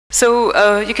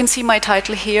So you can see my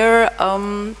title here.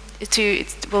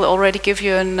 It will already give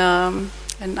you an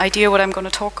idea what I'm going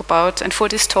to talk about. And for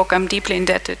this talk, I'm deeply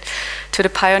indebted to the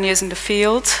pioneers in the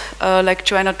field, like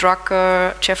Joanna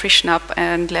Drucker, Jeffrey Schnapp,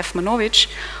 and Lev Manovich,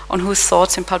 on whose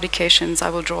thoughts and publications I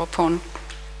will draw upon.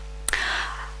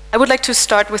 I would like to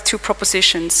start with two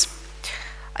propositions.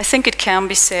 I think it can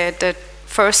be said that,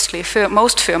 firstly,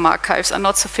 most film archives are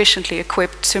not sufficiently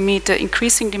equipped to meet the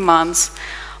increasing demands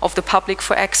of the public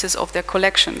for access of their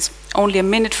collections. Only a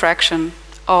minute fraction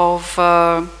of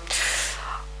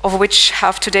which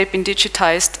have to date been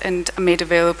digitized and made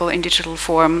available in digital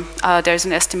form. There's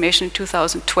an estimation in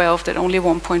 2012 that only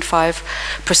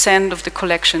 1.5% of the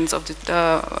collections of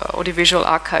the audiovisual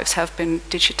archives have been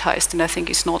digitized, and I think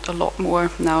it's not a lot more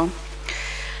now.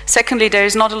 Secondly, there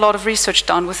is not a lot of research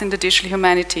done within the digital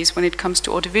humanities when it comes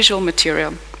to audiovisual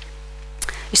material,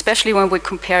 especially when we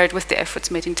compare it with the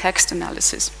efforts made in text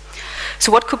analysis.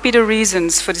 So what could be the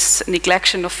reasons for this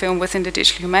neglection of film within the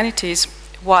digital humanities?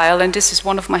 While, and this is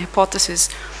one of my hypotheses,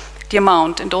 the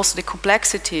amount and also the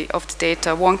complexity of the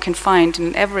data one can find in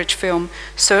an average film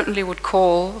certainly would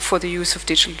call for the use of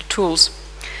digital tools.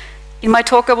 In my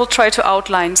talk, I will try to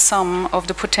outline some of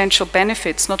the potential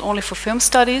benefits, not only for film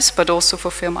studies, but also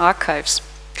for film archives.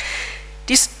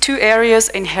 These two areas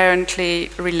are inherently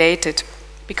related,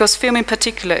 because film in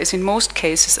particular is in most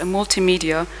cases a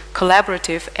multimedia,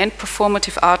 collaborative and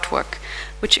performative artwork,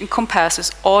 which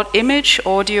encompasses all image,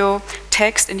 audio,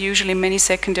 text, and usually many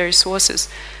secondary sources,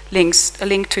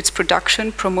 linked to its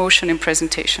production, promotion, and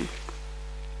presentation.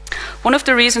 One of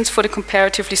the reasons for the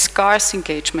comparatively scarce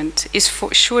engagement is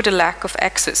for sure the lack of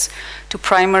access to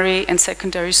primary and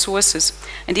secondary sources,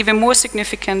 and even more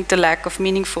significant, the lack of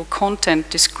meaningful content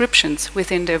descriptions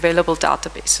within the available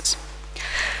databases.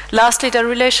 Lastly, the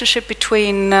relationship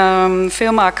between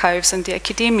film archives and the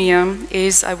academia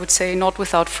is, I would say, not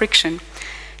without friction.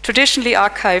 Traditionally,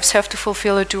 archives have to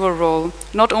fulfill a dual role.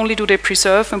 Not only do they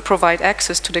preserve and provide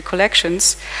access to their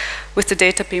collections, with the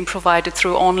data being provided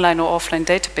through online or offline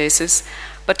databases,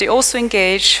 but they also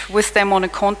engage with them on a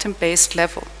content-based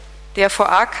level. Therefore,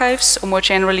 archives, or more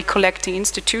generally collecting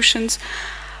institutions,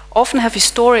 often have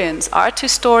historians, art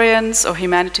historians, or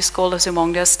humanities scholars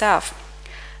among their staff,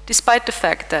 despite the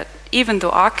fact that even though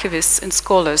archivists and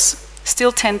scholars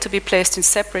still tend to be placed in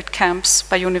separate camps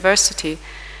by university,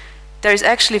 there is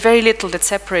actually very little that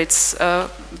separates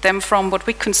them from what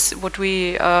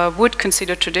we would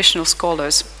consider traditional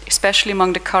scholars, especially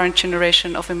among the current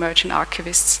generation of emerging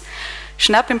archivists.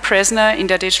 Schnapp and Presner, in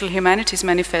their Digital Humanities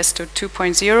Manifesto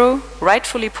 2.0,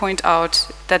 rightfully point out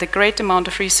that a great amount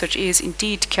of research is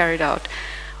indeed carried out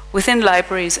within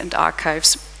libraries and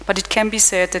archives, but it can be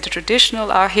said that the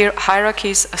traditional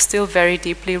hierarchies are still very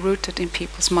deeply rooted in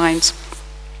people's minds.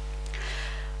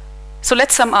 So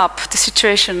let's sum up the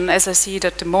situation as I see it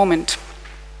at the moment.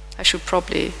 I should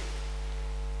probably,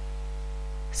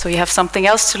 so you have something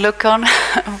else to look on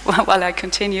while I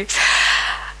continue.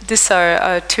 These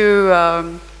are two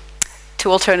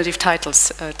alternative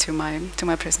titles to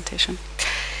my presentation.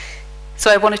 So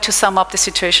I wanted to sum up the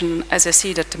situation as I see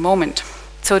it at the moment.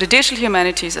 So the digital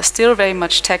humanities are still very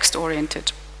much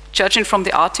text-oriented. Judging from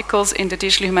the articles in the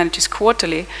Digital Humanities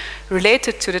Quarterly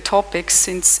related to the topic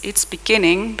since its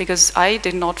beginning, because I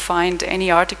did not find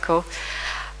any article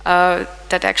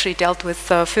that actually dealt with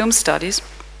film studies,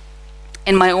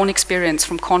 in my own experience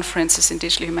from conferences in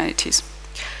digital humanities.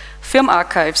 Film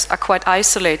archives are quite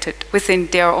isolated within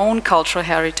their own cultural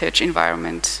heritage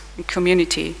environment and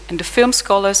community, and the film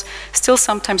scholars still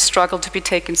sometimes struggle to be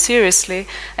taken seriously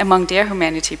among their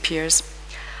humanity peers.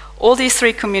 All these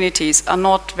three communities are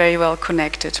not very well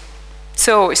connected.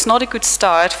 So it's not a good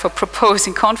start for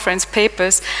proposing conference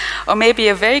papers, or maybe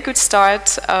a very good starting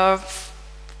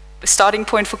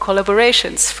point for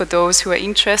collaborations for those who are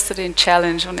interested in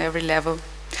challenge on every level.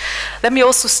 Let me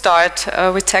also start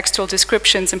with textual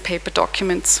descriptions and paper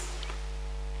documents.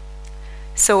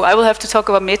 So I will have to talk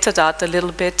about metadata a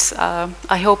little bit.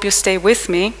 I hope you stay with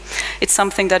me. It's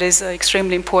something that is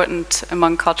extremely important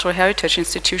among cultural heritage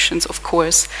institutions, of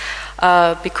course,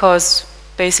 because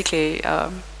basically,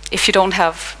 if you don't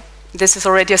have, this is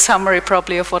already a summary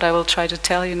probably of what I will try to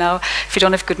tell you now. If you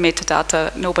don't have good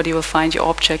metadata, nobody will find your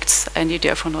objects and you're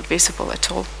therefore not visible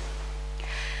at all.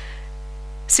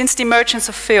 Since the emergence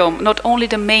of film, not only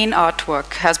the main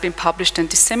artwork has been published and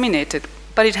disseminated,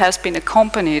 but it has been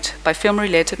accompanied by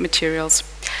film-related materials.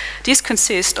 These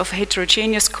consist of a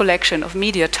heterogeneous collection of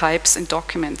media types and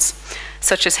documents,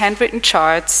 such as handwritten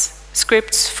charts,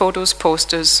 scripts, photos,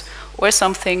 posters, or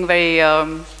something very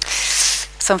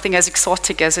something as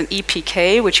exotic as an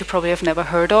EPK, which you probably have never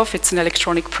heard of. It's an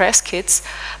electronic press kit,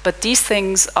 but these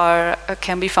things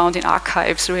can be found in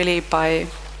archives really by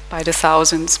the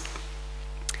thousands.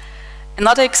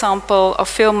 Another example of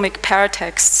filmic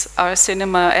paratexts are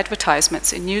cinema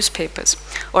advertisements in newspapers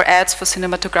or ads for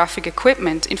cinematographic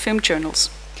equipment in film journals.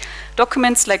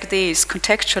 Documents like these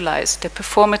contextualize the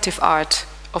performative art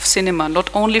of cinema,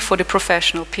 not only for the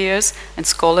professional peers and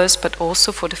scholars, but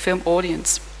also for the film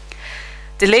audience.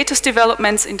 The latest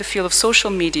developments in the field of social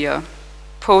media,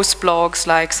 posts, blogs,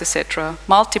 likes, etc.,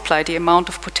 multiply the amount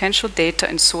of potential data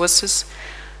and sources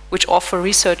which offer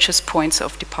researchers points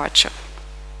of departure.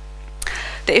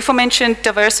 The aforementioned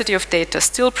diversity of data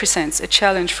still presents a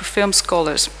challenge for film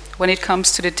scholars when it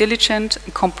comes to the diligent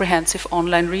and comprehensive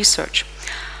online research.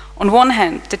 On one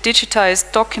hand, the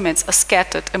digitized documents are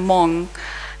scattered among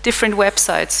different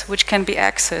websites which can be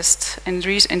accessed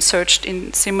and searched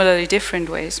in similarly different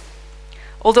ways.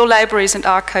 Although libraries and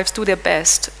archives do their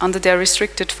best under their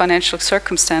restricted financial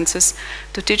circumstances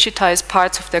to digitize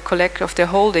parts of their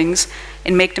holdings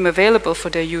and make them available for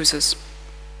their users.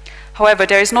 However,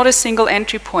 there is not a single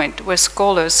entry point where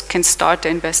scholars can start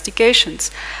their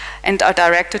investigations and are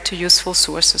directed to useful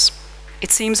sources. It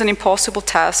seems an impossible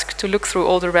task to look through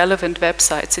all the relevant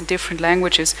websites in different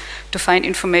languages to find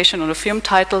information on a film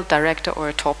title, director, or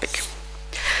a topic.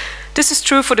 This is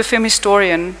true for the film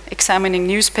historian examining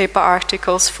newspaper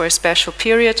articles for a special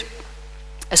period,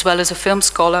 as well as a film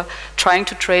scholar trying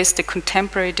to trace the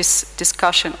contemporary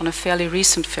discussion on a fairly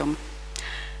recent film.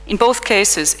 In both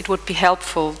cases, it would be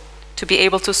helpful to be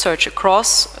able to search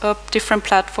across different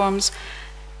platforms,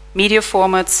 media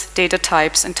formats, data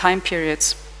types, and time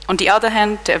periods. On the other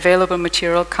hand, the available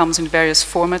material comes in various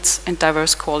formats and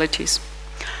diverse qualities.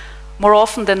 More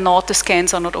often than not, the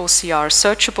scans are not OCR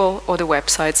searchable, or the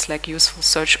websites lack useful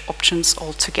search options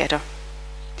altogether.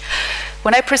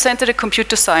 When I presented a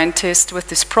computer scientist with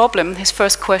this problem, his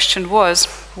first question was,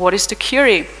 what is the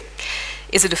query?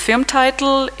 Is it a film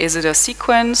title? Is it a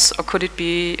sequence? Or could it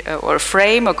be or a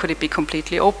frame? Or could it be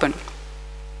completely open?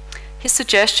 His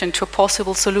suggestion to a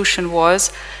possible solution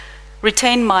was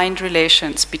retain mind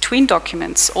relations between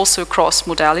documents, also across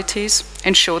modalities,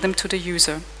 and show them to the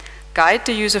user. Guide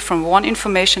the user from one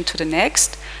information to the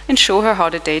next, and show her how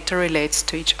the data relates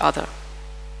to each other.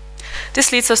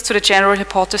 This leads us to the general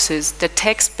hypothesis that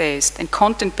text-based and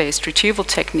content-based retrieval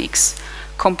techniques,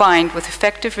 combined with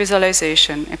effective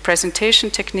visualization and presentation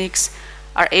techniques,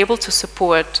 are able to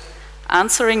support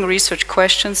answering research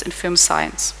questions in film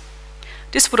science.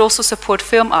 This would also support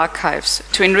film archives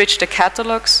to enrich the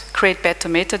catalogs, create better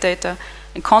metadata,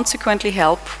 and consequently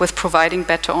help with providing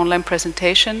better online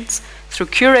presentations through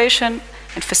curation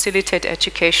and facilitate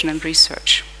education and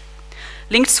research.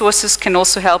 Linked sources can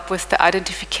also help with the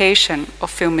identification of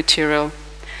film material.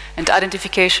 And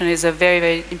identification is a very,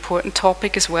 very important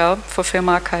topic as well for film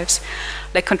archives,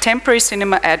 like contemporary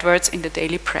cinema adverts in the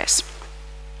daily press.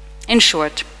 In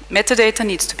short, metadata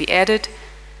needs to be added,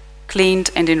 cleaned,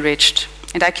 and enriched.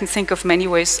 And I can think of many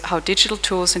ways how digital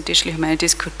tools and digital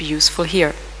humanities could be useful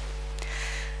here.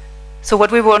 So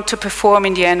what we want to perform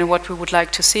in the end, and what we would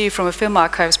like to see from a film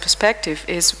archives perspective,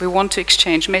 is we want to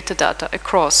exchange metadata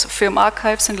across film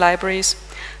archives and libraries.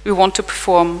 We want to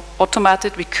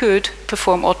we could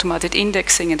perform automated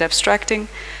indexing and abstracting.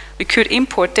 We could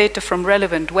import data from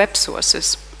relevant web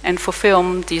sources. And for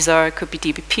film, these could be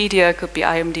DBpedia, could be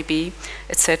IMDb,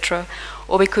 etc.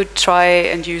 Or we could try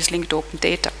and use linked open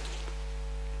data.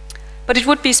 But it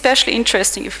would be especially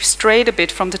interesting if we strayed a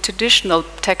bit from the traditional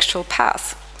textual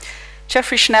path.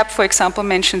 Jeffrey Schnapp, for example,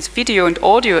 mentions video and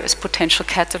audio as potential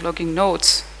cataloging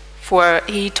nodes.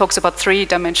 He talks about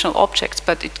three-dimensional objects,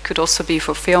 but it could also be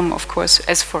for film, of course,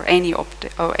 as for any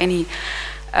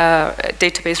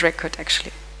database record,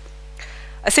 actually.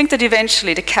 I think that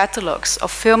eventually the catalogs of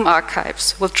film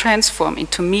archives will transform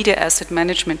into media asset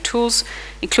management tools,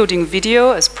 including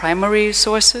video as primary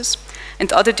sources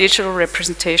and other digital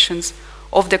representations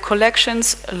of their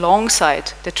collections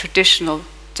alongside the traditional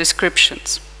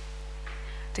descriptions.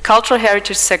 The cultural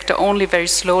heritage sector only very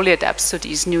slowly adapts to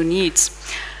these new needs.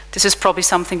 This is probably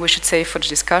something we should save for the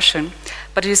discussion,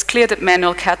 but it is clear that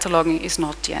manual cataloging is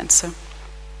not the answer.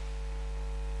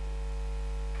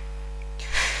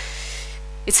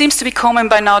 It seems to be common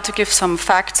by now to give some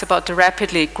facts about the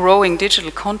rapidly growing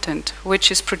digital content,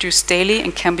 which is produced daily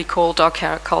and can be called our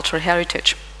cultural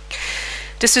heritage.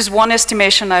 This is one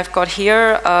estimation I've got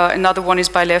here. Another one is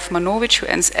by Lev Manovich, who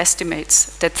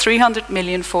estimates that 300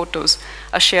 million photos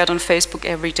are shared on Facebook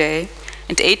every day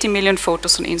and 80 million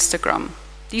photos on Instagram.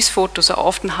 These photos are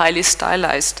often highly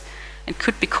stylized and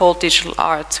could be called digital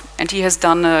art. And he has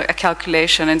done a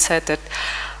calculation and said that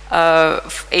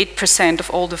 8% of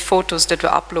all the photos that were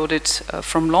uploaded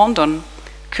from London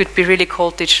could be really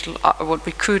called digital, what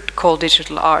we could call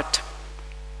digital art.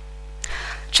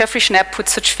 Jeffrey Schnapp put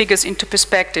such figures into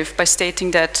perspective by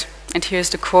stating that, and here's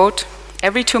the quote,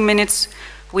 "Every 2 minutes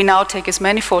we now take as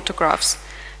many photographs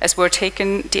as were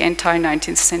taken the entire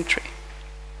 19th century."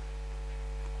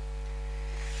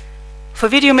 For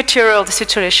video material, the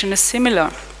situation is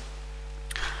similar.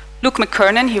 Luke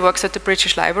McKernan, he works at the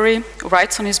British Library,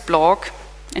 writes on his blog,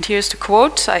 and here's the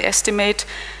quote, "I estimate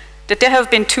that there have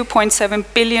been 2.7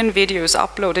 billion videos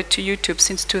uploaded to YouTube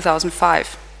since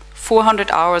 2005.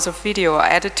 400 hours of video are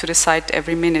added to the site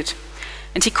every minute."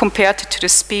 And he compared it to the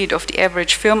speed of the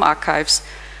average film archives,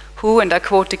 who, and I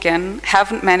quote again,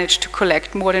 "haven't managed to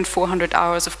collect more than 400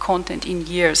 hours of content in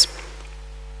years."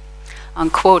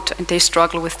 Unquote, and they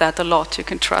struggle with that a lot, you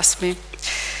can trust me.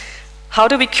 How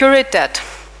do we curate that?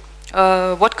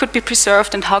 What could be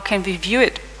preserved and how can we view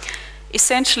it?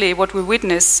 Essentially, what we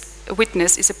witness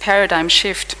is a paradigm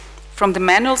shift from the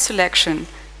manual selection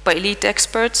by elite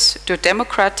experts to a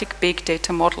democratic big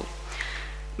data model.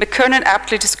 McKernan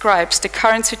aptly describes the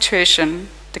current situation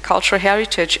the cultural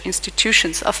heritage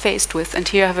institutions are faced with, and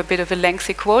here I have a bit of a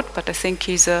lengthy quote, but I think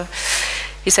he's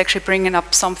actually bringing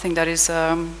up something that is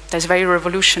very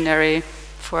revolutionary,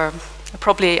 for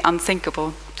probably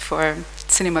unthinkable for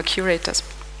cinema curators.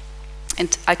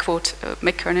 And I quote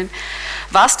McKernan,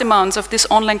 "Vast amounts of this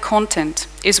online content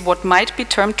is what might be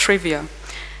termed trivia,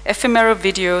 ephemeral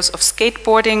videos of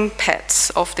skateboarding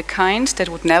pets of the kind that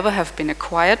would never have been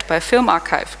acquired by a film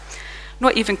archive,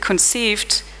 nor even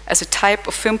conceived as a type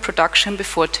of film production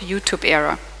before the YouTube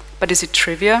era. But is it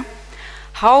trivia?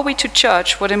 How are we to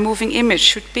judge what a moving image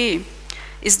should be?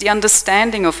 Is the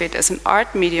understanding of it as an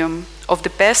art medium of the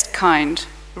best kind,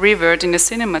 revered in a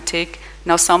cinematheque,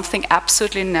 now something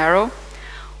absolutely narrow?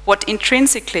 What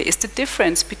intrinsically is the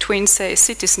difference between, say,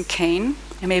 Citizen Kane,"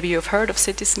 and maybe you've heard of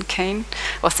Citizen Kane,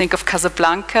 or think of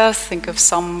Casablanca, think of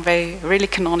some very really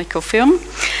canonical film,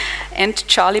 and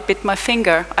Charlie Bit My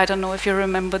Finger. I don't know if you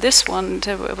remember this one.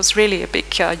 It was really a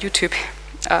big YouTube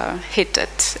hit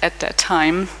at that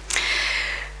time.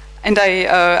 And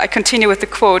I continue with the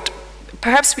quote,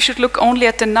 "Perhaps we should look only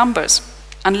at the numbers,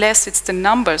 unless it's the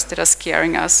numbers that are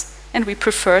scaring us, and we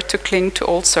prefer to cling to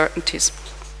old certainties."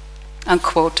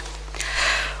 Unquote.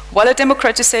 While a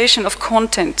democratization of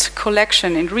content,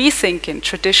 collection, and rethinking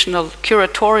traditional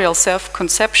curatorial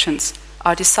self-conceptions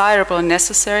are desirable and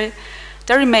necessary,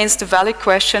 there remains the valid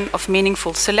question of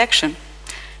meaningful selection.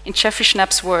 In Jeffrey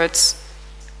Schnapp's words,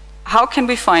 how can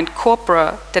we find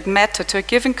corpora that matter to a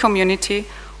given community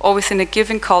or within a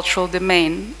given cultural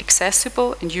domain,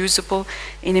 accessible and usable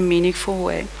in a meaningful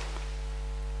way?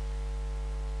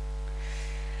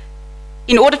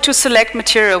 In order to select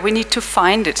material, we need to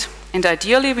find it, and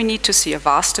ideally we need to see a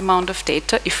vast amount of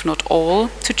data, if not all,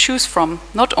 to choose from,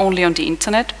 not only on the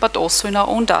internet, but also in our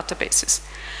own databases.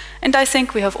 And I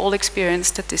think we have all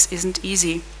experienced that this isn't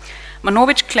easy.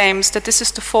 Manowitz claims that this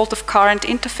is the fault of current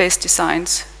interface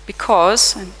designs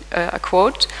because, and, I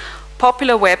quote,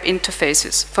 "Popular web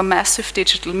interfaces for massive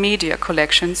digital media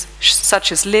collections,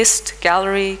 such as list,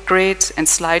 gallery, grid, and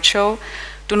slideshow,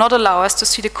 do not allow us to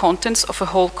see the contents of a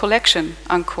whole collection,"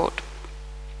 unquote.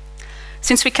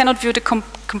 Since we cannot view the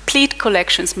complete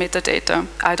collection's metadata,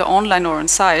 either online or on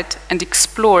site, and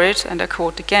explore it, and I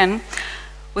quote again,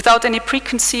 without any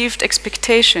preconceived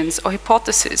expectations or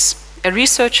hypotheses, a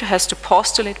researcher has to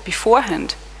postulate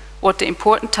beforehand what the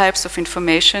important types of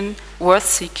information worth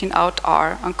seeking out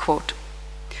are, unquote.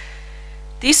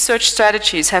 These search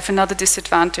strategies have another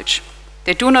disadvantage.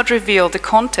 They do not reveal the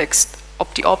context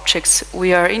of the objects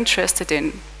we are interested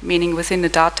in, meaning within the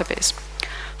database.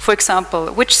 For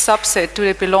example, which subset do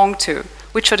they belong to?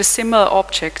 Which are the similar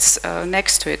objects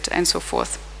next to it, and so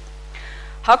forth.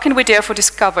 How can we therefore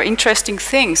discover interesting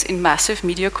things in massive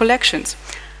media collections?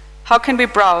 How can we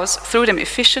browse through them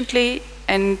efficiently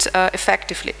and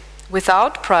effectively,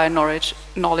 without prior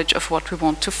knowledge of what we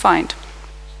want to find?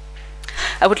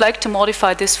 I would like to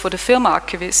modify this for the film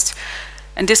archivist,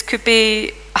 and this could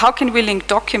be, how can we link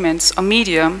documents or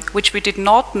media which we did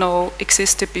not know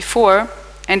existed before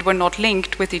and were not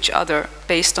linked with each other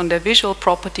based on their visual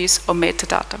properties or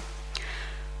metadata?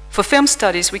 For film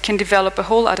studies, we can develop a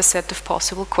whole other set of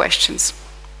possible questions.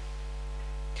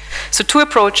 So 2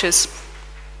 approaches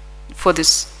for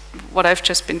this, what I've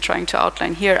just been trying to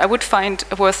outline here, I would find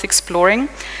worth exploring.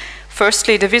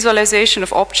 Firstly, the visualization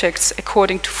of objects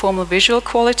according to formal visual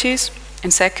qualities,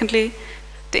 and secondly,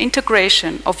 the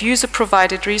integration of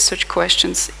user-provided research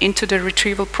questions into the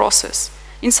retrieval process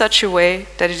in such a way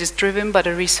that it is driven by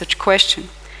the research question.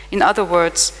 In other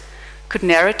words, could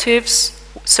narratives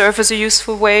serve as a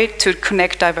useful way to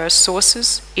connect diverse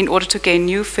sources in order to gain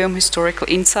new film historical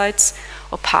insights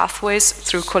or pathways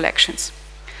through collections.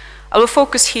 I will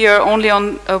focus here only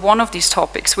on one of these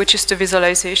topics, which is the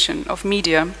visualization of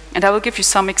media, and I will give you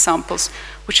some examples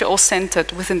which are all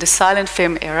centered within the silent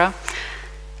film era.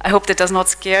 I hope that does not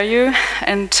scare you,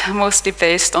 and mostly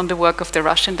based on the work of the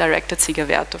Russian director Dziga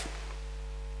Vertov.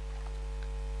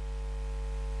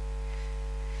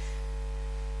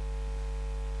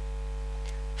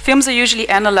 Films are usually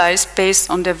analyzed based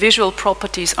on their visual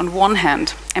properties on one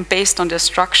hand and based on their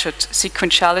structured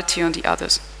sequentiality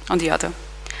on the other.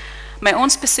 My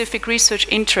own specific research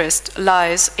interest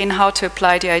lies in how to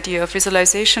apply the idea of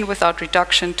visualization without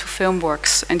reduction to film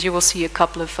works, and you will see a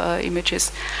couple of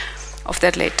images of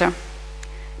that later.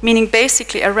 Meaning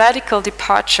basically a radical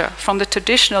departure from the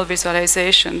traditional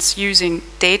visualizations using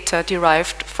data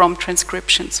derived from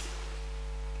transcriptions.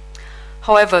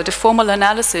 However, the formal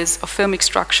analysis of filmic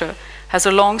structure has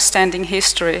a long-standing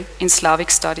history in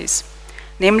Slavic studies,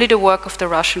 namely the work of the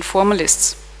Russian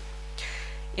formalists.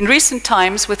 In recent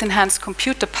times, with enhanced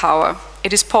computer power,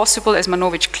 it is possible, as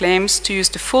Manovich claims, to use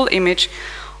the full image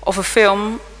of a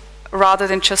film rather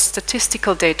than just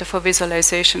statistical data for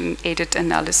visualization-aided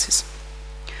analysis.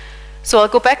 So I'll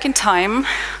go back in time.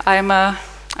 I'm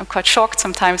quite shocked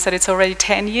sometimes that it's already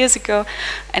 10 years ago,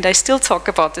 and I still talk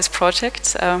about this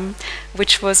project,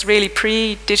 which was really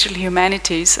pre-Digital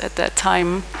Humanities at that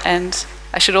time. And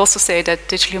I should also say that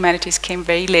Digital Humanities came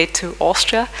very late to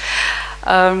Austria.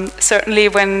 Certainly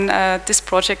when this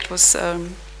project was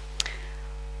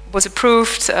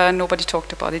approved, nobody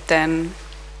talked about it then.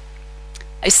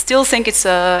 I still think it's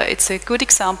a good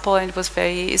example, and it was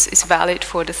is valid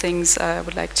for the things I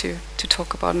would like to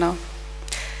talk about now.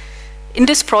 In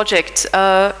this project,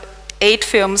 8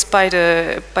 films by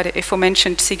the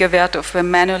aforementioned Dziga Vertov were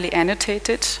manually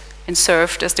annotated and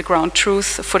served as the ground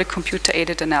truth for the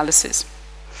computer-aided analysis.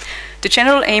 The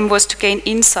general aim was to gain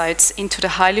insights into the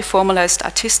highly formalized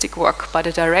artistic work by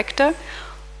the director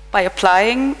by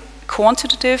applying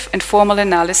quantitative and formal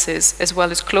analysis, as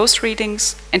well as close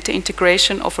readings and the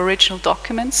integration of original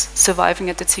documents surviving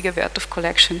at the Dziga Vertov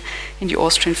collection in the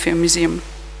Austrian Film Museum.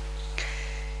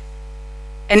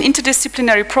 An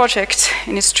interdisciplinary project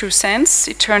in its true sense.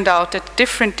 It turned out that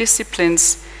different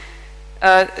disciplines,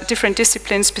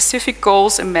 specific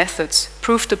goals and methods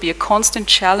proved to be a constant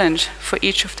challenge for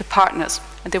each of the partners.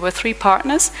 And there were 3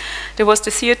 partners. There was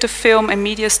the Theatre, Film and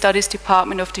Media Studies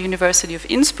Department of the University of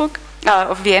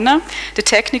Vienna, the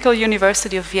Technical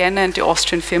University of Vienna, and the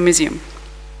Austrian Film Museum.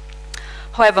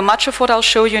 However, much of what I'll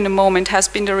show you in a moment has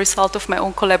been the result of my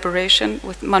own collaboration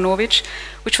with Manovich,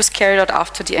 which was carried out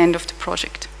after the end of the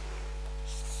project.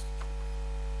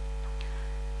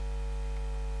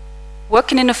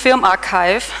 Working in a film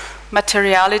archive,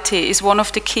 materiality is one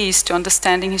of the keys to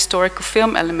understanding historical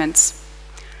film elements.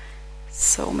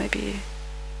 So maybe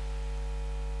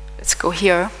let's go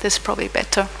here. This is probably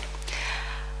better.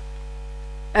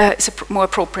 It's more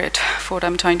appropriate for what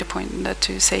I'm trying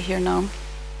to say here now.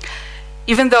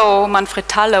 Even though Manfred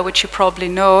Thaler, which you probably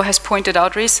know, has pointed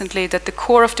out recently that the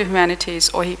core of the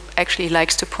humanities, or he actually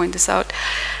likes to point this out,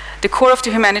 the core of the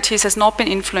humanities has not been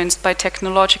influenced by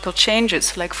technological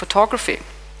changes like photography,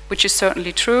 which is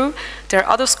certainly true. There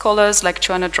are other scholars like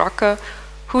Joanna Drucker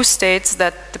who states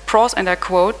that and I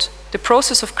quote, "The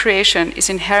process of creation is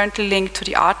inherently linked to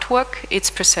the artwork, its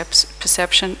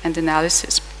perception and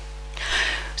analysis."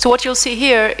 So what you'll see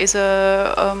here is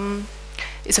a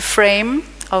frame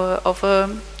of a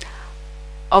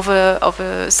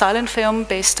silent film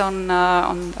based on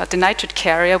the nitrate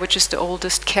carrier, which is the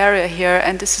oldest carrier here,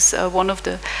 and this is one of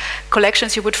the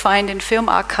collections you would find in film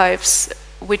archives,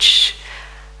 which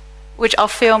are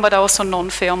film but are also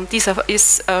non-film.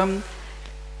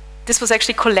 This was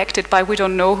actually collected by we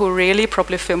don't know who really,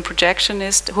 probably a film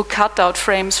projectionist, who cut out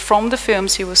frames from the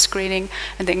films he was screening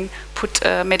and then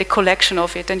made a collection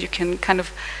of it, and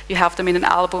you have them in an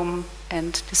album.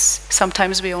 And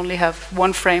sometimes we only have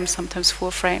 1 frame, sometimes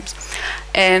 4 frames.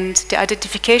 And the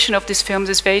identification of these films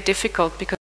is very difficult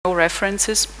because there are no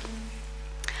references.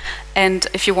 And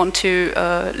if you want to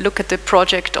look at the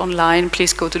project online,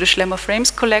 please go to the Schlemmer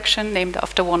Frames collection, named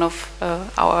after one of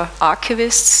our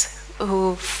archivists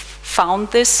who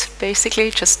found this,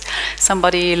 basically. Just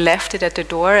somebody left it at the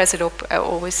door, as it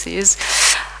always is.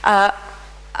 I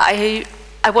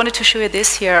wanted to show you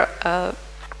this here,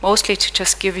 mostly to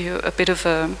just give you a bit of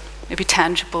a maybe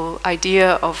tangible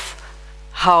idea of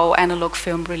how analog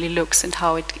film really looks and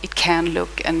how it can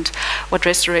look and what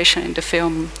restoration in the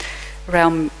film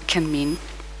realm can mean.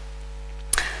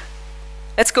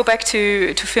 Let's go back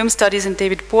to film studies and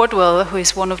David Bordwell, who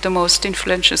is one of the most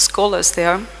influential scholars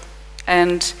there.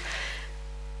 And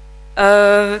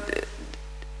I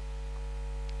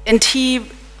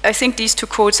think these two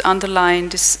quotes underline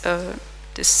this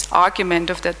this argument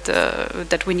of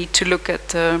that we need to look at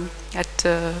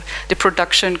the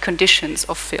production conditions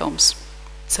of films.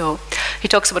 So he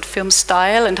talks about film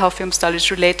style and how film style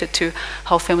is related to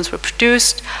how films were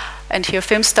produced. And here,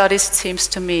 film studies, it seems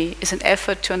to me, is an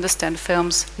effort to understand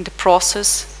films and the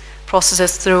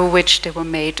processes through which they were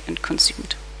made and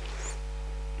consumed.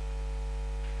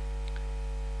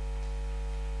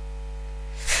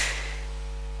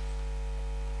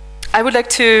 I would like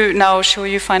to now show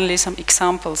you finally some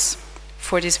examples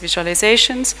for these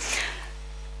visualizations.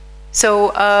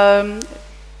 So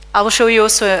I will show you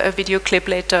also a video clip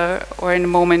later or in a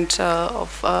moment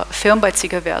of a film by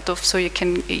Ziegler-Werthoff, so you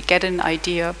can get an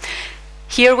idea.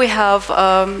 Here we have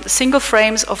single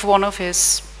frames of one of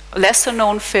his lesser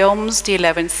known films, The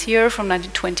 11th Year from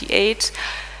 1928.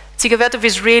 Ziegler-Werthoff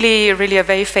is really a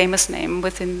very famous name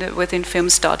within film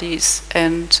studies,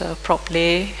 and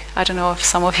probably, I don't know if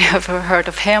some of you have ever heard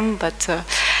of him, but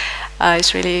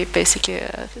he's really basically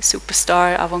a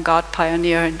superstar, avant-garde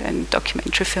pioneer and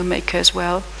documentary filmmaker as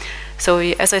well. So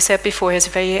he, as I said before, he has a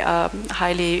very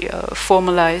highly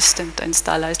formalized and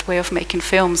stylized way of making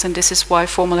films, and this is why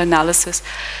formal analysis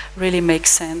really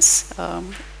makes sense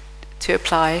to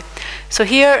apply. So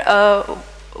here,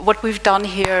 what we've done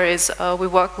here is we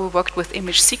worked with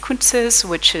image sequences,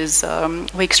 which is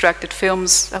we extracted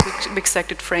frames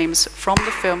from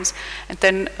the films and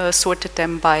then sorted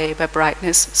them by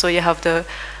brightness. So you have the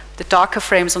darker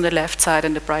frames on the left side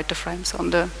and the brighter frames on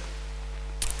the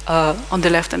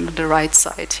left and on the right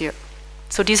side here.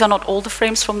 So these are not all the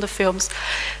frames from the films.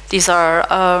 These are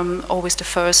always the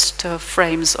first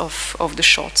frames of the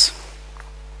shots.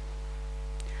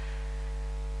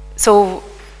 So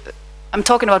I'm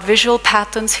talking about visual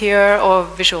patterns here, or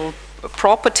visual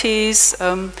properties.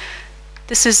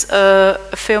 This is a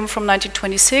film from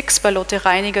 1926 by Lotte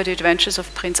Reiniger, The Adventures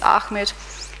of Prince Ahmed.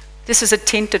 This is a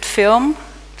tinted film.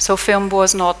 So film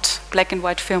was not, black and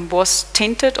white film was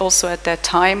tinted also at that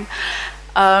time.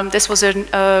 This was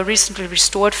a recently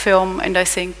restored film, and I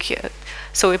think,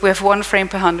 so we have 1 frame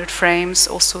per 100 frames,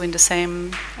 also in the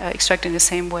same, extracted in the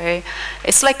same way.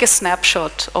 It's like a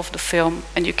snapshot of the film,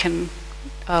 and you can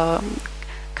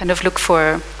kind of look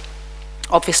for,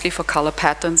 obviously, for color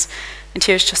patterns. And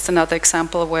here's just another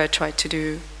example where I tried to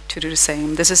do the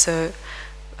same. This is a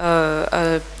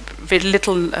very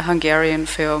little Hungarian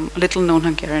film, little known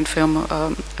Hungarian film,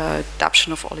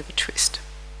 adaptation of Oliver Twist.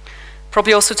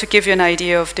 Probably also to give you an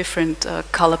idea of different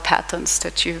color patterns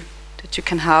that you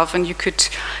can have, and you could,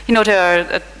 you know,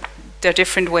 there are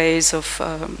different ways of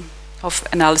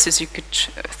analysis you could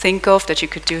think of that you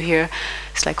could do here.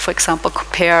 It's like, for example,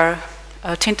 compare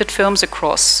tinted films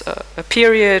across a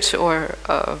period, or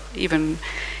even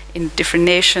in different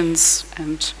nations.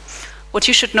 And what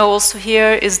you should know also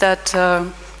here is that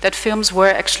that films were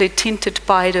actually tinted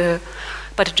by the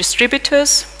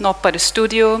distributors, not by the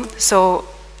studio. So,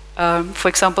 for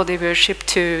example, they were shipped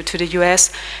to the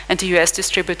US, and the US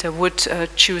distributor would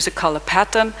choose a color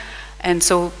pattern. And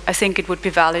so I think it would be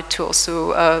valid to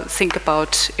also think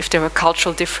about if there were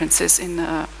cultural differences in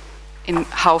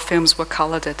how films were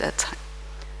colored at that time.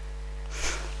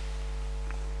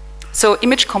 So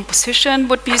image composition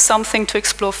would be something to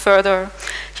explore further.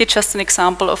 Here just an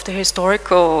example of the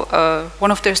historical,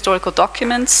 one of the historical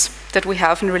documents that we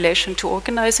have in relation to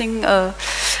organizing.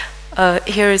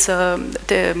 Here is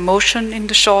the motion in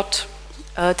the shot.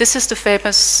 This is the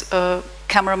famous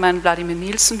cameraman Vladimir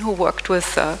Nielsen, who worked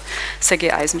with Sergei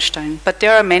Eisenstein. But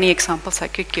there are many examples I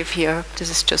could give here. This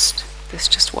is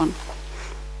just one.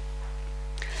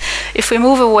 If we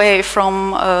move away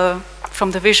from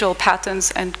the visual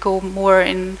patterns and go more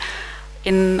in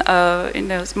a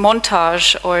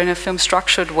montage or in a film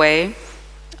structured way,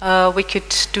 we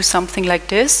could do something like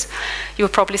this. You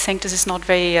would probably think this is not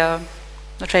very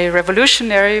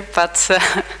revolutionary, but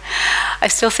I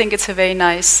still think it's a very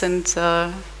nice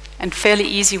and fairly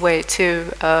easy way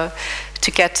to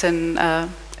get a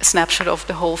snapshot of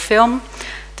the whole film.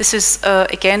 This is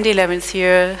again the 11th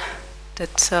year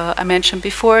that I mentioned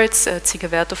before. It's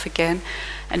Ziegler-Werthoff again,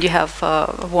 and you have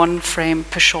 1 frame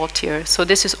per shot here. So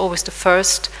this is always the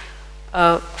first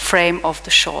frame of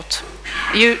the shot.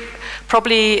 You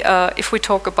probably, if we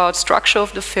talk about structure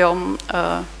of the film,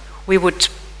 we would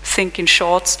think in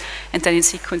shots and then in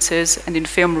sequences and in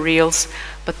film reels,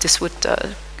 but this would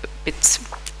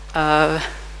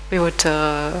we would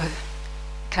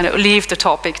kind of leave the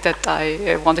topic that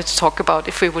I wanted to talk about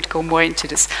if we would go more into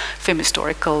this film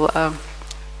historical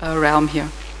realm here.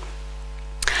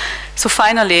 So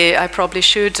finally, I probably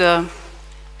should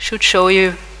show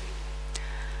you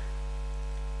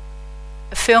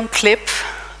film clip.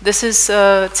 This is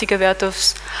Dziga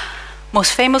Vertov's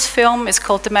most famous film. It's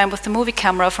called The Man with the Movie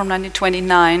Camera from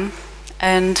 1929.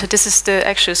 And this is the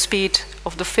actual speed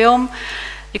of the film.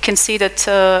 You can see that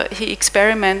he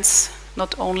experiments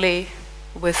not only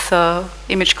with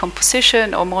image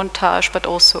composition or montage, but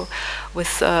also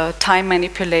with time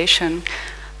manipulation.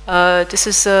 This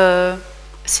is a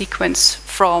sequence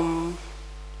from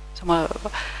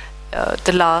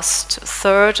the last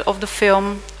third of the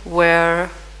film,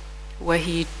 where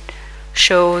he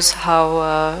shows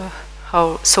how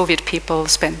Soviet people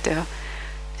spent their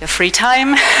free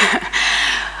time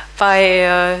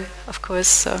by, of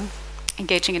course,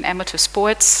 engaging in amateur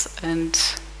sports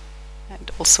and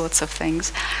all sorts of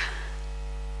things.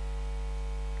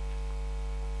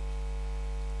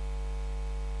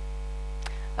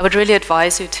 I would really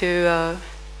advise you to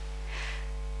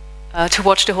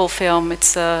watch the whole film.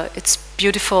 It's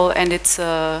beautiful, and it's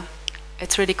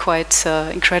really quite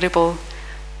incredible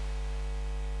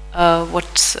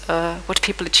what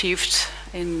people achieved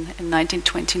in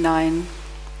 1929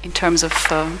 in terms of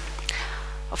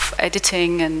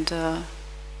editing and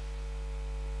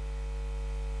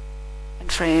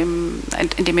frame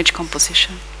and image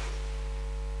composition.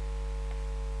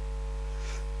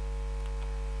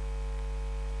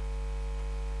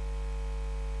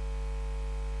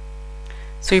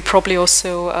 So you probably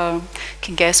also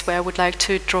can guess where I would like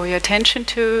to draw your attention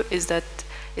to is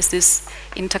this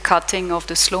intercutting of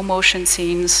the slow motion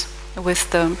scenes with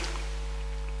the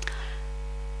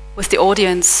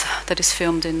audience that is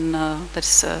filmed in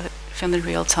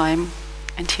real time.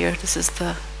 And here, this is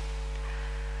the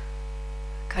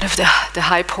kind of the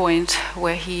high point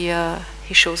where he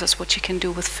shows us what you can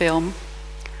do with film,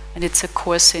 and it's a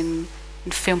course in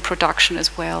film production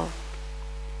as well.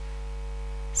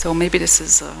 So maybe this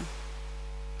is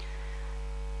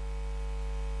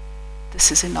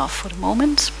enough for the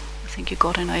moment. I think you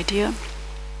got an idea.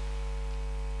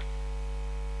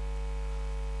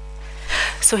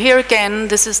 So here again,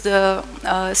 this is the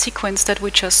sequence that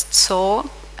we just saw,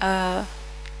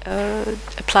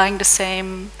 applying the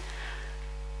same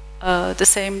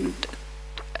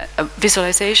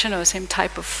visualization or the same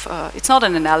type of. It's not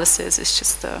an analysis; it's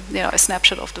just a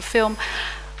snapshot of the film.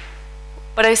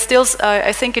 But I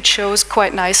think it shows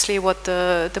quite nicely what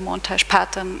the montage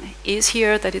pattern is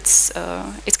here. That it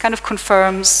kind of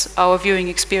confirms our viewing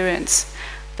experience.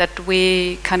 That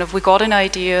we got an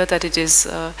idea that it is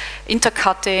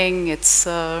intercutting.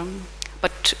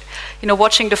 But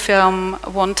watching the film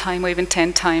one time or even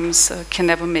 10 times can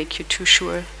never make you too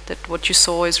sure that what you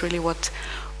saw is really what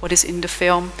is in the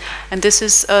film. And this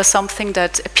is something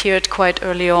that appeared quite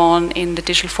early on in the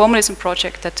digital formalism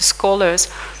project, that the scholars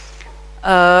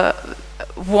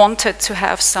wanted to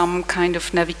have some kind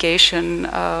of navigation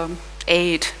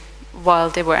aid while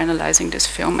they were analyzing this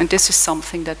film. And this is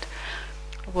something that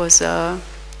was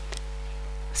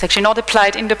actually not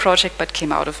applied in the project, but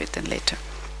came out of it then later.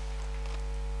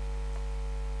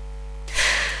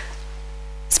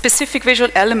 Specific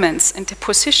visual elements and their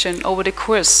position over the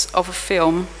course of a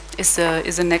film is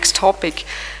the next topic.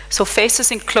 So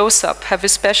faces in close-up have a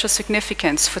special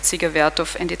significance for Dziga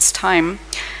Vertov and its time,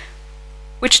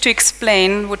 which to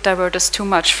explain would divert us too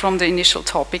much from the initial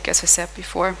topic, as I said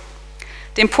before.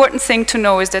 The important thing to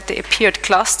know is that they appeared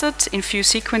clustered in few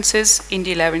sequences in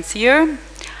the 11th year.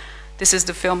 This is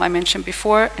the film I mentioned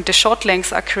before, and the shot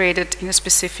lengths are created in a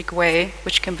specific way,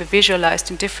 which can be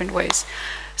visualized in different ways.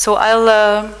 So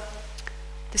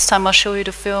this time I'll show you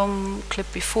the film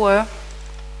clip before.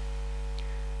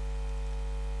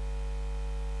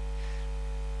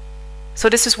 So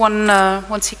this is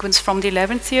one sequence from the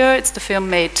 11th year. It's the film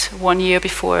made 1 year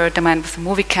before The Man with the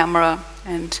Movie Camera,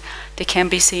 and they can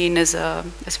be seen as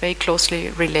very closely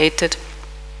related.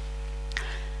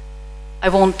 I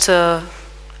won't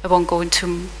go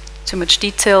into too much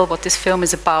detail what this film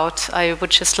is about. I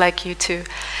would just like you to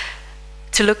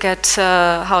look at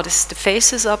how the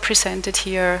faces are presented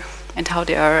here and how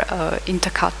they are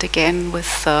intercut again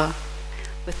with the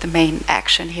main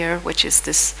action here, which is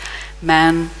this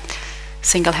man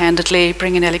single-handedly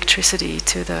bringing electricity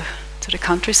to the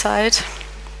countryside.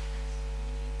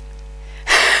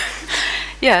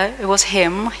 Yeah, it was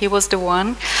him. He was the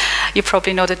one. You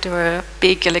probably know that there were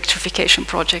big electrification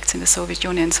projects in the Soviet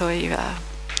Union, so it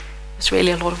was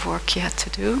really a lot of work he had to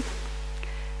do.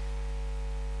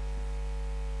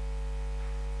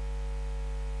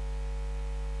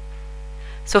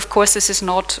 So of course this is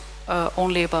not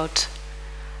only about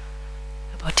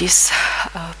these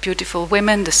beautiful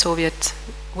women, the Soviet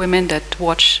women that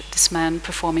watch this man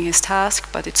performing his task,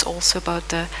 but it's also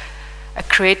about a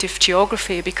creative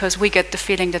geography, because we get the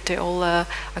feeling that they all are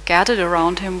gathered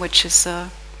around him, which is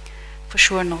for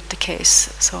sure not the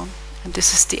case. So, and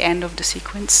this is the end of the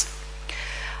sequence.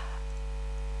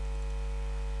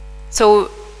 So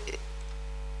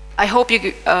I hope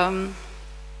you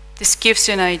this gives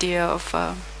you an idea of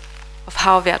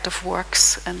how Werthoff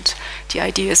works and the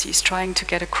ideas he's trying to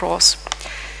get across.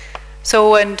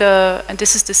 So, and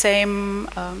this is the same.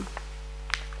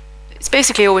 It's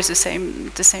basically always the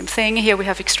same thing. Here we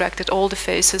have extracted all the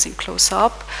faces in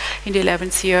close-up in the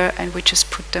 11th year, and we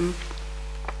just put them.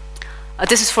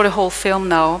 This is for the whole film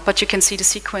now, but you can see the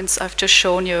sequence I've just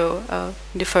shown you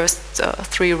in the first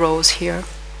 3 rows here.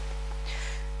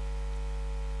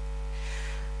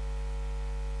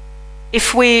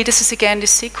 If we, this is again the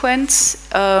sequence,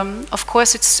 of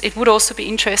course it would also be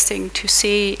interesting to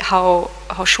see how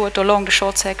short or long the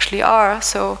shots actually are.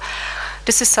 So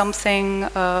this is something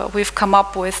we've come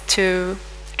up with to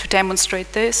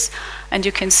demonstrate this. And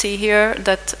you can see here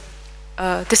that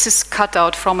this is cut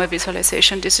out from a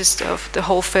visualization. This is the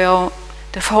whole film.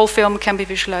 The whole film can be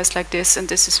visualized like this, and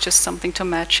this is just something to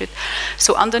match it.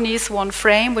 So underneath one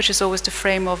frame, which is always the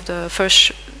frame of the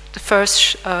first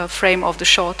frame of the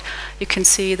shot, you can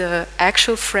see the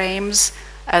actual frames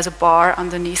as a bar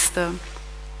underneath the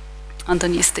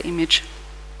image.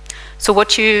 So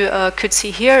what you could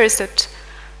see here is that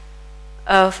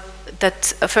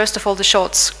first of all the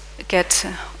shots get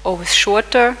always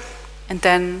shorter, and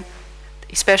then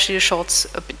especially the shots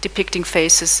depicting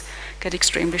faces get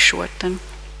extremely short then.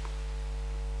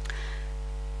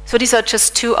 So these are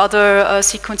just 2 other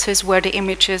sequences where the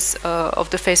images of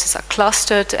the faces are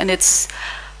clustered, and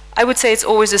I would say it's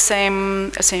always the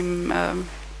same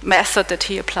method that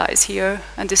he applies here.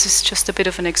 And this is just a bit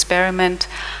of an experiment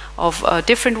of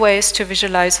different ways to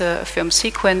visualize a film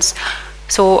sequence.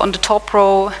 So on the top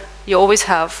row, you always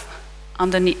have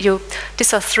underneath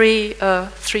these are three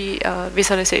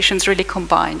visualizations really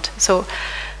combined. So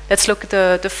let's look at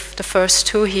the first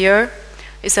 2 here.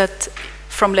 Is that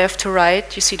from left to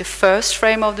right, you see the first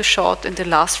frame of the shot and the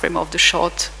last frame of the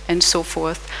shot, and so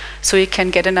forth. So you can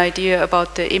get an idea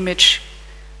about the image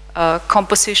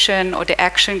composition or the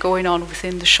action going on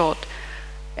within the shot.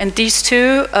 And these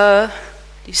two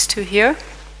here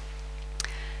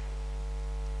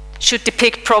should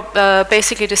depict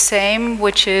basically the same,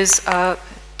 which is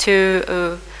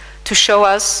to show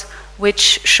us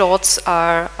which shots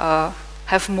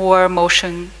have more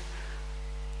motion.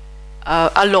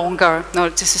 Are longer. No,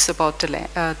 this is about the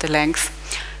length.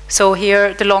 So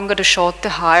here, the longer the shot, the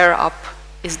higher up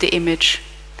is the image.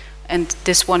 And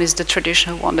this one is the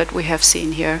traditional one that we have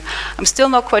seen here. I'm still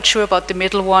not quite sure about the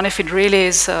middle one, if it really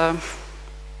is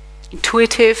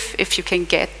intuitive, if you can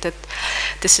get that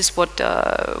this is what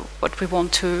we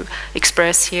want to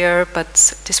express here, but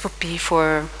this would be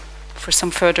for some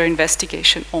further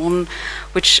investigation on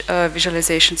which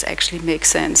visualizations actually make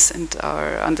sense and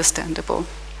are understandable.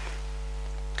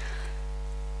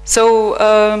 So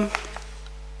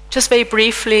just very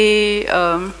briefly,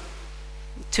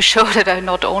 to show that I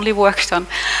not only worked on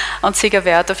Ziga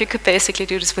Werthoff, you could basically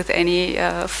do this with any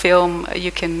film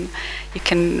you can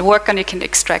work on. You can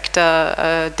extract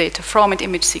data from and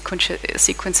image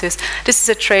sequences. This is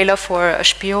a trailer for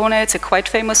Spione. It's a quite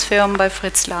famous film by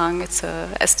Fritz Lang. It's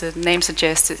as the name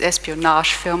suggests, it's an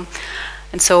espionage film.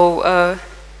 And so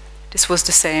this was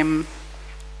the same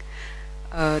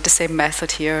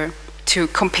method here, to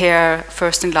compare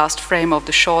first and last frame of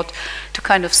the shot to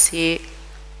kind of see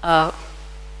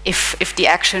if the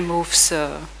action moves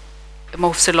a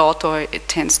lot or it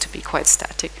tends to be quite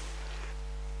static.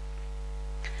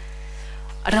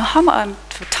 I don't know how much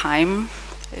time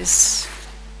is.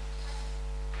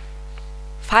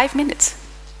 5 minutes.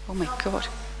 Oh my God.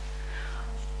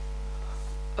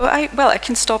 Well, I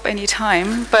can stop any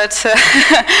time, but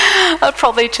I'll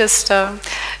probably just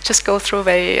go through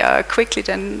very quickly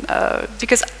then,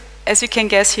 because as you can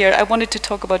guess here, I wanted to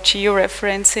talk about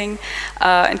georeferencing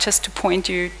and just to point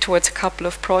you towards a couple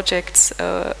of projects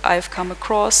I've come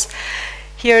across.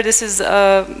 Here, this is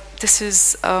in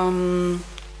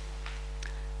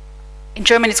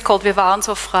German it's called Wir waren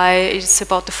so frei. It's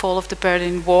about the fall of the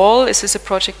Berlin Wall. This is a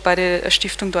project by the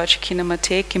Stiftung Deutsche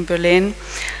Kinemathek in Berlin.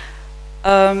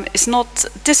 This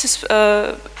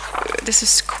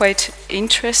is quite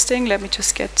interesting. Let me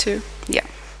just get to, yeah.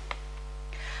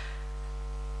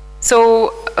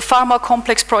 So a far more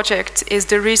complex project is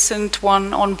the recent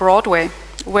one on Broadway,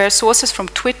 where sources from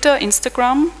Twitter,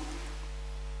 Instagram,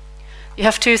 you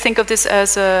have to think of this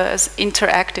as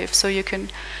interactive, so you can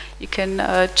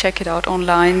check it out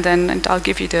online then, and I'll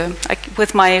give you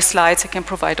with my slides I can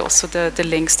provide also the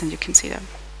links, then you can see them.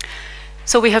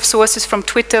 So we have sources from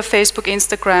Twitter, Facebook,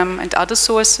 Instagram, and other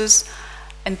sources.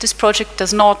 And this project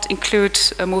does not include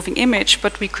a moving image,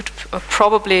 but we could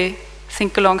probably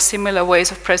think along similar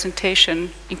ways of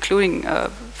presentation, including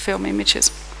film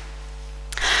images.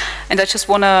 And I just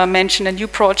want to mention a new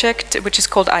project, which is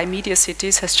called iMedia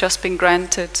Cities, has just been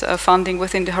granted funding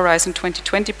within the Horizon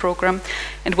 2020 program,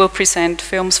 and will present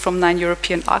films from 9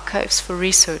 European archives for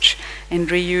research and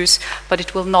reuse, but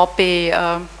it will not be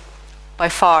by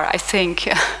far, I think,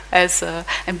 as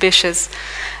ambitious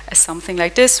as something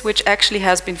like this, which actually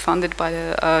has been funded by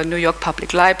the New York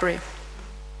Public Library.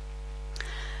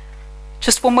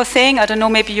 Just one more thing, I don't know,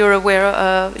 maybe you're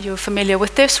aware, you're familiar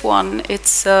with this one.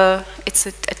 It's a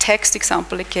text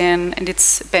example again, and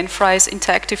it's Ben Fry's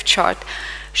interactive chart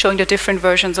showing the different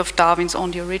versions of Darwin's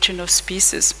On the Origin of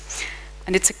Species.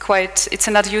 And it's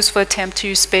another useful attempt to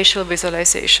use spatial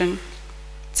visualization.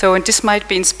 So, and this might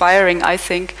be inspiring, I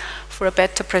think, for a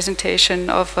better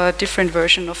presentation of a different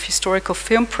version of historical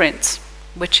film prints,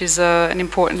 which is an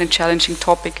important and challenging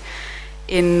topic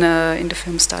in the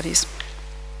film studies.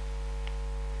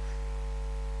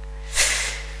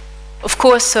 Of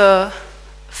course,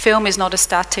 film is not a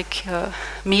static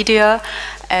media,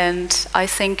 and I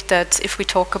think that if we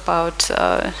talk about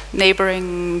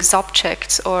neighboring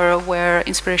subjects or where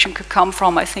inspiration could come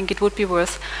from, I think it would be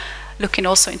worth looking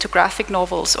also into graphic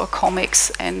novels or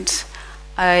comics. And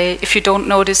if you don't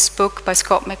know this book by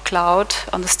Scott McCloud,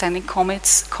 Understanding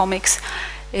Comics,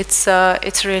 it's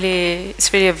really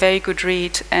a very good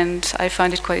read, and I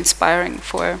find it quite inspiring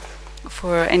for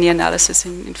any analysis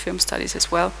in film studies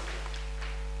as well.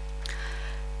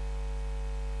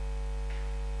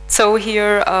 So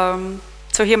here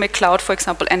McCloud, for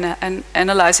example,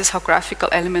 analyzes how graphical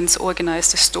elements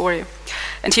organize the story.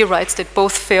 And he writes that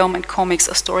both film and comics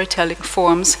are storytelling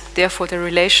forms, therefore the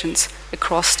relations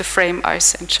across the frame are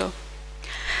essential.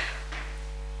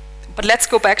 But let's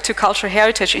go back to cultural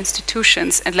heritage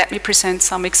institutions, and let me present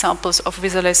some examples of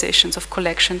visualizations of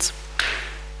collections.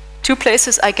 Two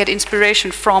places I get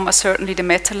inspiration from are certainly the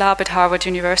Meta Lab at Harvard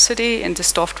University and the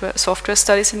Software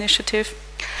Studies Initiative.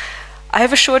 I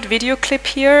have a short video clip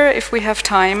here, if we have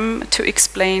time, to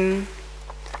explain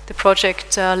the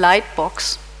project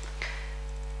Lightbox.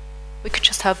 We could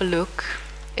just have a look.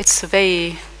 It's a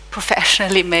very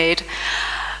professionally made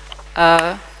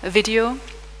video.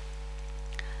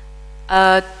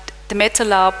 The Meta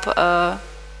Lab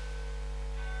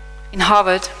in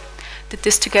Harvard did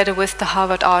this together with the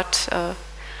Harvard Art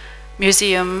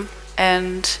Museum,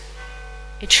 and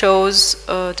it shows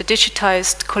the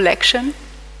digitized collection.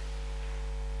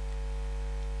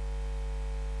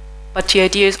 But the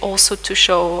idea is also to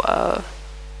show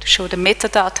the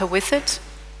metadata with it,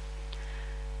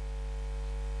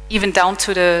 even down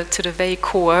to the very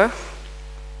core,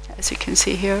 as you can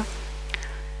see here.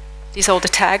 These are all the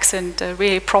tags and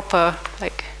really proper,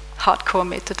 like hardcore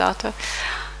metadata.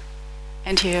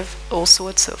 And here you have all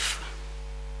sorts of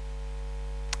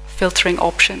filtering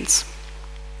options.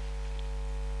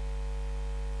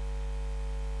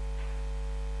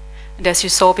 And as you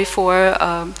saw before,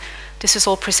 this is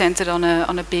all presented on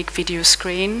a big video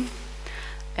screen,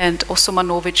 and also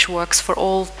Manovic works for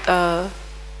all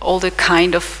the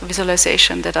kind of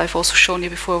visualization that I've also shown you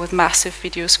before with massive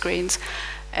video screens,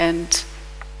 and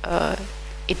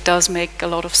it does make a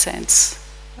lot of sense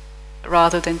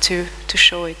rather than to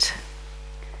show it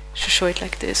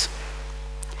like this.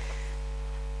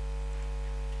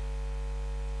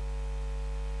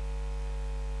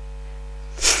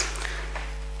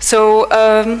 So.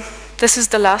 This is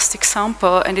the last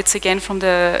example, and it's again from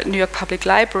the New York Public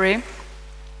Library,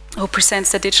 who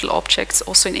presents the digital objects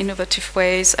also in innovative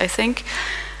ways, I think.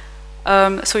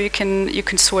 So you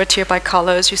can sort here by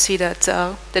colors. You see that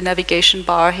the navigation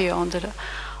bar here on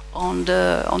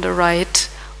the right.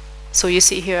 So you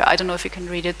see here, I don't know if you can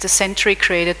read it. The Century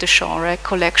created the genre,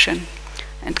 collection,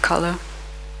 and color.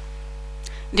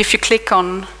 And if you click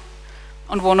on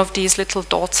one of these little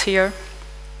dots here,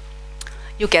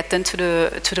 you get then to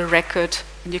the record,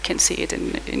 and you can see it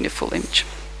in the full image.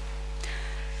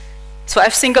 So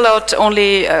I've singled out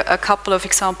only a couple of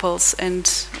examples, and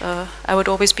I would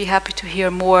always be happy to hear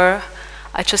more.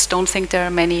 I just don't think there are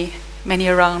many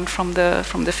around from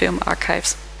the film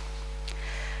archives.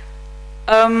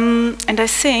 And I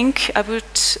think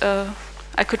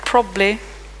I could probably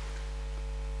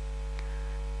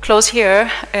close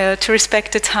here to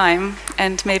respect the time,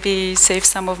 and maybe save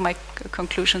some of my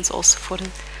conclusions also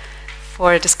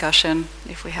for a discussion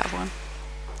if we have one.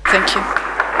 Thank you.